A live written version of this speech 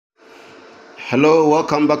Hello,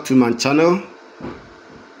 welcome back to my channel.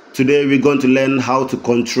 Today we're going to learn how to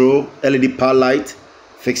control LED power light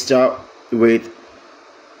fixture with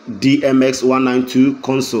DMX 192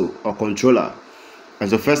 console or controller. And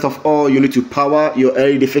so first of all, you need to power your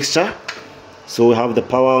LED fixture. So we have the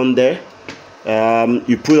power on there.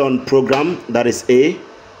 You put on program, that is A.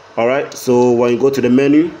 Alright, so when you go to the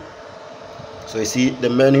menu, so you see the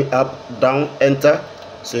menu up, down, enter.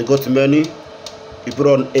 So you go to menu, you put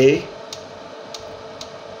on A.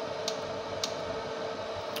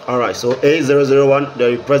 Alright, so A001,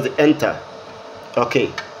 then you press the enter.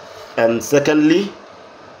 Okay, and secondly,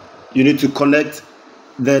 you need to connect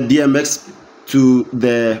the DMX to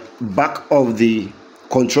the back of the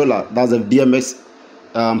controller. That's the DMX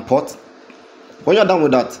port. When you're done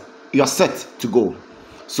with that, you're set to go.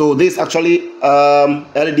 So this is actually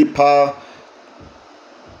LED power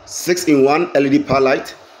 6-in-1 LED power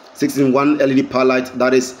light. 6-in-1 LED power light,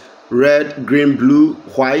 that is red, green, blue,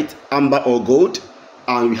 white, amber or gold.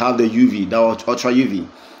 And we have the UV, the ultra UV.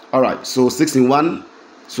 Alright, so 6-in-1,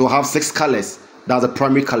 so have 6 colors. That's the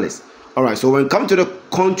primary colors. Alright, so when it comes to the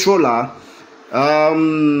controller,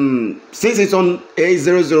 since it's on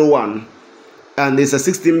A001 and it's a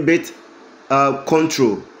 16-bit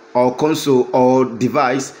control or console or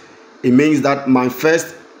device, it means that my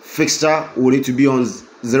first fixture will need to be on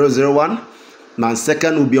 001, my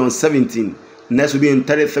second will be on 17, next will be on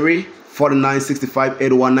 33, 49, 65,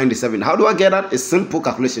 81, 97. How do I get that? It's simple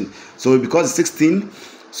calculation. So because it's 16,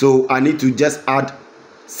 so I need to just add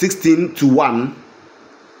 16 to 1,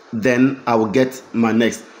 then I will get my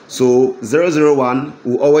next. So 001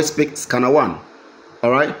 will always pick scanner 1.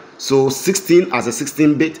 Alright, so 16 as a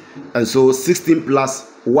 16-bit, and so 16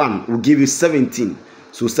 plus 1 will give you 17.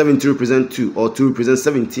 So 17 represents 2, or 2 represents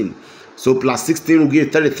 17. So plus 16 will give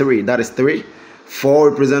you 33, that is 3. 4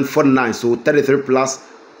 represents 49, so 33 plus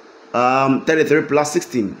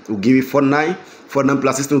 16 will give you 49. 49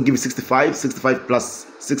 plus 16 will give you 65. 65 plus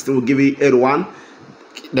 16 will give you 81.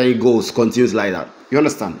 Then it goes, continues like that. You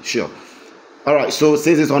understand? Sure. Alright, so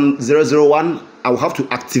since it's on 001, I will have to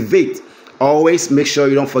activate. Always make sure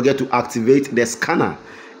you don't forget to activate the scanner,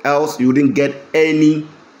 else you wouldn't get any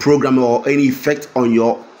program or any effect on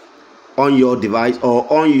your device or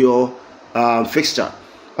on your fixture.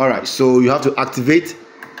 Alright, so you have to activate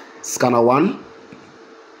scanner 1.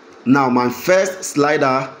 Now my first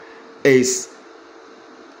slider is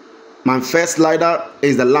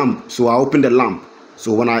the lamp. So I open the lamp.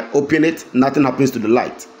 So when I open it, nothing happens to the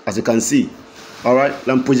light, as you can see. All right,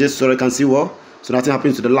 let me push this so I can see well. So nothing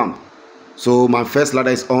happens to the lamp. So my first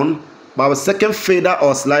slider is on, but our second fader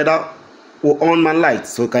or slider will on my light,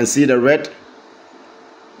 so you can see the red.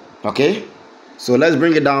 Okay, so let's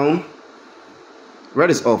bring it down.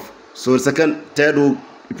 Red is off. So the third will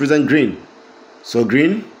represent green. So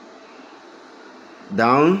green.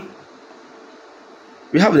 Down,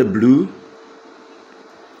 we have the blue.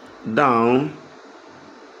 Down,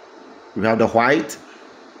 we have the white.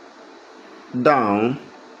 Down,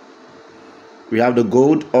 we have the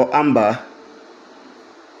gold or amber.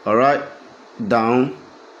 All right, down,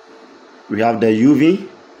 we have the UV.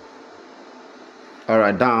 All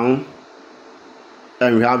right, down,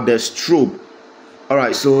 and we have the strobe. All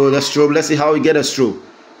right, so the strobe, let's see how we get a strobe.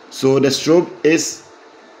 So the strobe is,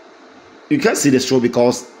 you can't see the strobe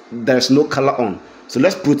because there's no color on. So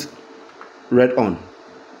let's put red on,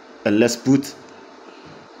 and let's put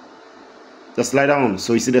the slider on.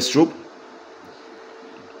 So you see the strobe.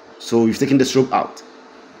 So you've taken the strobe out.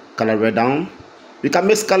 Color red down. You can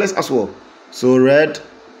mix colors as well. So red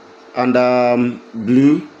and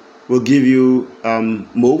blue will give you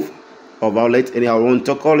mauve or violet, anyhow you want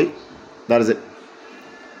to call it. That is it.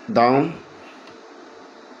 Down,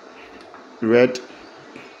 red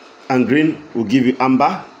and green will give you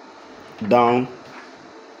amber. Down,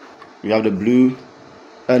 you have the blue,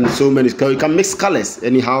 and so many. You can mix colors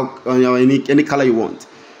anyhow, any color you want.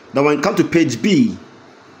 Now when you come to page B,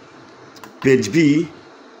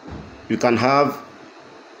 you can have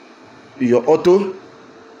your auto.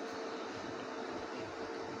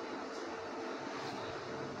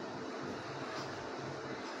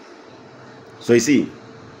 So you see,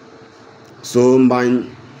 so my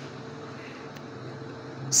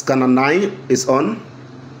scanner 9 is on,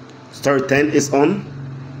 story 10 is on,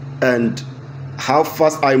 and how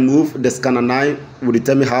fast I move the scanner 9 will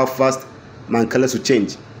determine how fast my colors will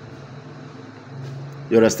change.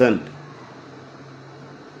 You understand?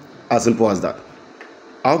 As simple as that.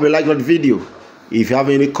 I hope you like that video. If you have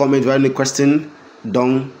any comment or any question,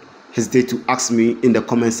 don't hesitate to ask me in the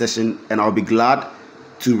comment section, and I'll be glad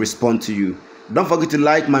to respond to you. Don't forget to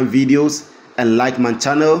like my videos and like my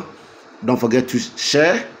channel. Don't forget to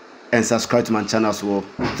share and subscribe to my channel as well.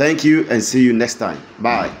 Thank you and see you next time.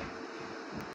 Bye.